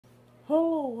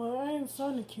Hello, I am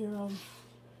Sonic here.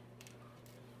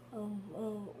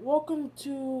 Welcome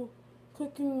to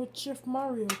Cooking with Chef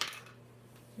Mario.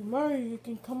 Hey, Mario, you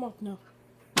can come up now.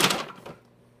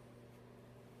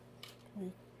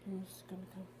 Wait, he's gonna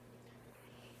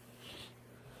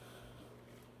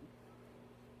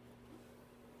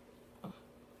come.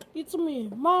 It's me,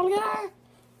 Mario.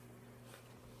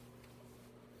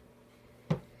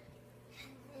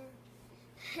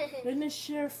 And his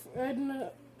chef,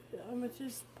 Edna,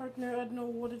 his partner, I don't know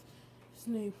what is his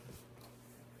name.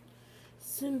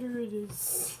 Cinder it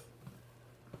is.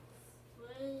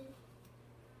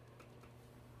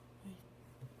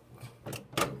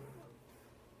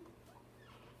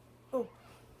 Oh.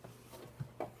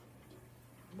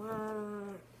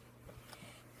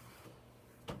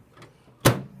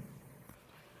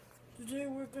 Today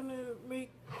we're gonna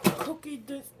make cookie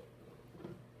this.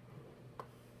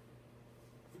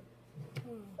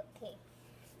 Okay.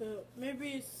 Maybe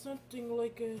it's something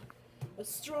like a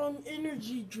strong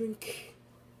energy drink.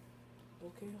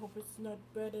 Okay, hope it's not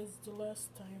bad as the last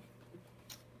time.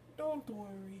 Don't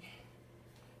worry.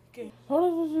 Okay.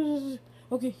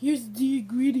 Okay, here's the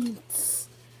ingredients.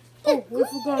 Oh, we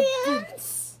forgot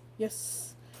this.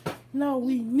 Yes. Now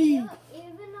we need. You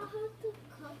even know how to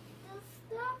cook this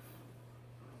stuff?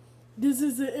 This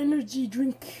is an energy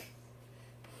drink.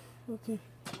 Okay.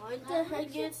 What the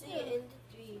heck is it?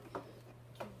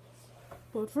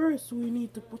 But first we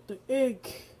need to put the egg.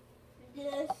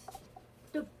 Yes.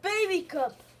 The baby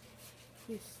cup.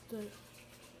 Yes,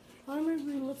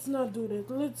 maybe let's not do that.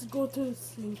 Let's go to the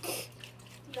sink.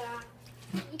 Nah.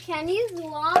 You can use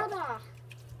water.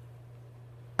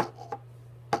 Let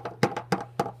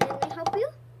me help you?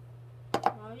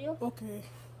 Mario? Okay.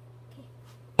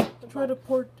 Okay. Try to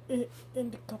pour it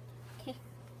in the cup. Okay.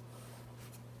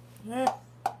 Yeah.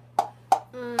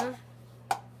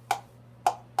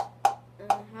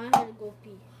 I had to go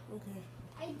pee. Okay.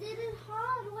 I did it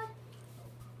hard. What?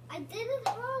 I did it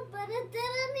hard, but it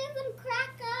didn't even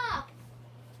crack up.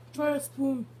 Try a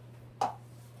spoon.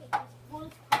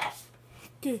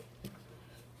 Okay.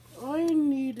 All you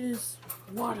need is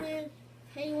water.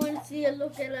 Hey, you want to see a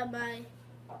look at my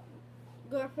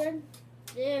girlfriend?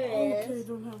 There it Okay, is.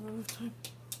 don't have enough time.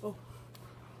 Oh.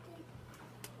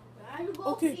 I had to go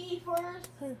Okay. pee first.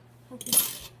 Here. Okay.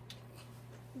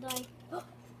 Done.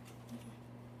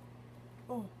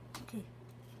 Oh, okay.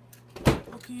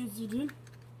 Okay, is it in?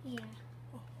 Yeah.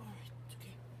 Oh, alright,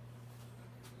 okay.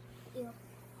 Yeah.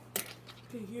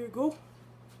 Okay, here you go.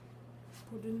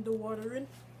 Put in the water in.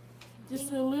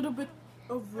 Just a little bit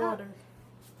of water.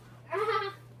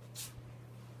 Have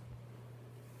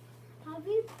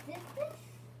you dipped this?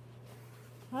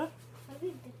 Huh? Have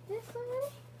you dipped this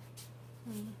already?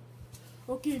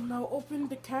 Okay, now open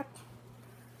the cap.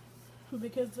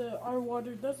 Because our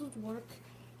water doesn't work.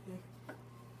 Yeah.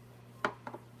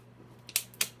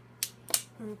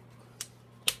 Our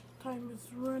time is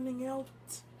running out.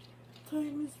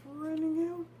 Time is running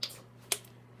out.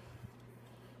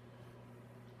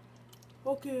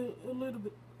 Okay, a little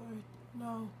bit. Alright,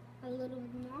 now. A little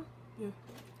bit more. Yeah.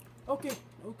 Okay,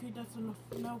 that's enough.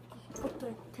 Now put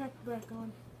the cap back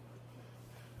on.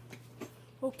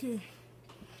 Okay.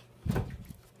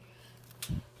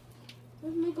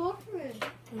 Where's my girlfriend?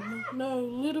 And now a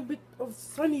little bit of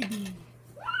Sunny D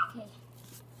Okay.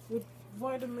 with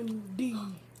vitamin D.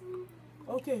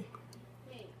 Okay.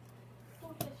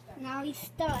 Now we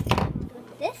start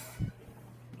with this.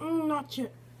 Not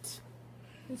yet.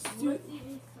 You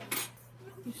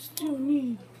still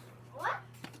need What?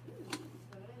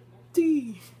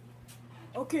 tea.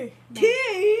 Okay.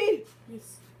 Tea!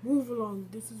 Yes. Move along.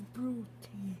 This is brew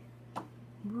tea.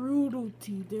 Brutal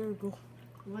tea. There we go.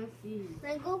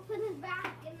 Then go put it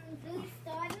back and do we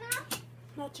start now?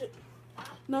 Not yet.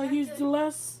 Now here's the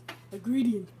last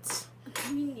ingredient.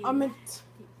 I meant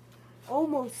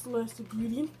almost last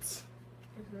ingredient. It's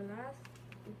the last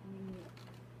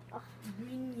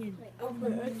ingredient.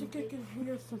 Okay, I think I can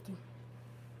hear something.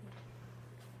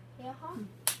 Yeah, huh?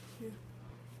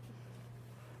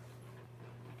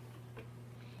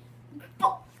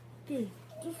 Okay,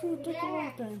 this will take a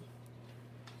long time.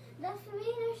 The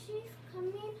sweeter she's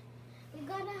coming, we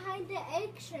gotta hide the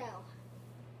eggshell.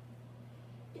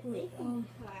 Wait, huh?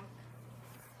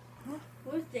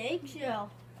 Where's the eggshell?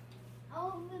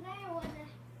 Over there with the...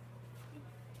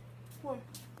 What?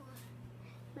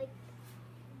 Like,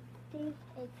 these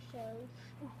eggshells.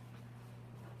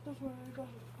 That's where I got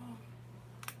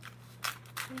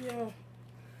it. Yeah.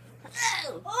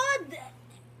 Oh,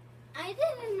 I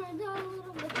didn't know there was a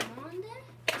little bit on there.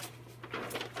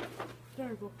 There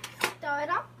we go. Start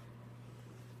up.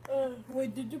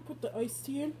 Wait, did you put the iced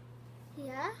tea in?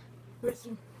 Yeah.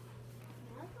 Listen,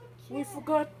 we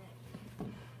forgot.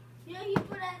 Yeah, you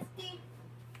put acting.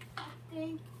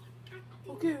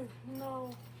 Okay, now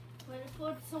We'll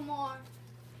put some more.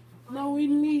 now we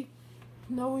need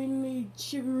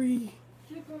sugary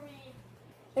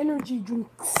energy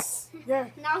drinks. Yeah.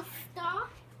 Now stop.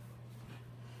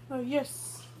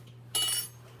 Yes.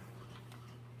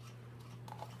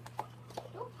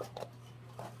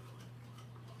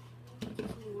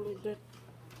 Like that.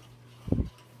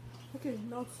 Okay,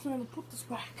 now it's time to put this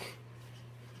back.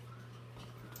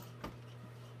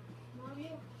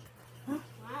 Mario. Huh?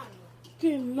 Wow.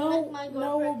 Okay, now Let my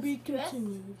now will be girlfriend dress?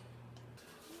 continued.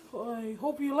 I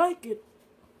hope you like it.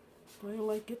 I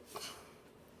like it.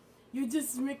 You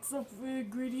just mix up the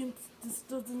ingredients. This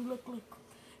doesn't look like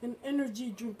an energy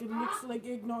drink. It looks like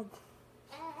eggnog.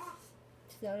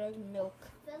 It's like milk.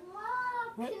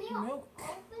 What? Can you Milk?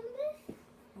 open this?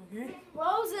 Okay.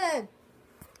 Frozen.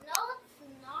 No, it's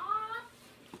not.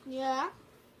 Yeah.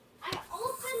 I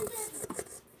opened it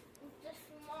this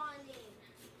morning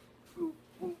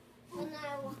when I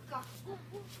woke up.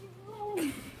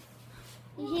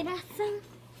 You hear that thing?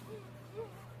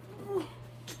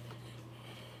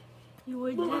 You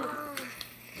would do.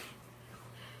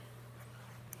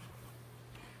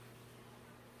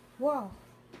 Wow.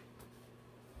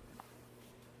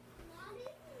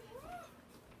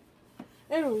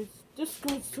 Anyways, this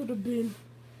goes to the bin.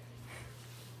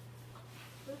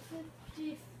 This is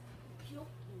just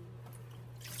puking.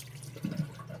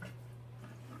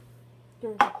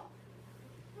 There. Look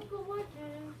at what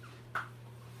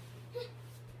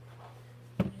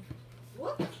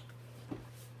what? Let's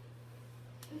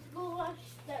go watch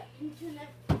the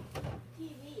internet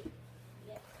TV.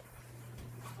 Yes.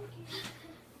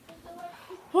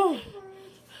 Okay.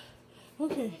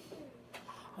 Okay.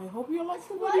 I hope you like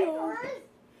the video.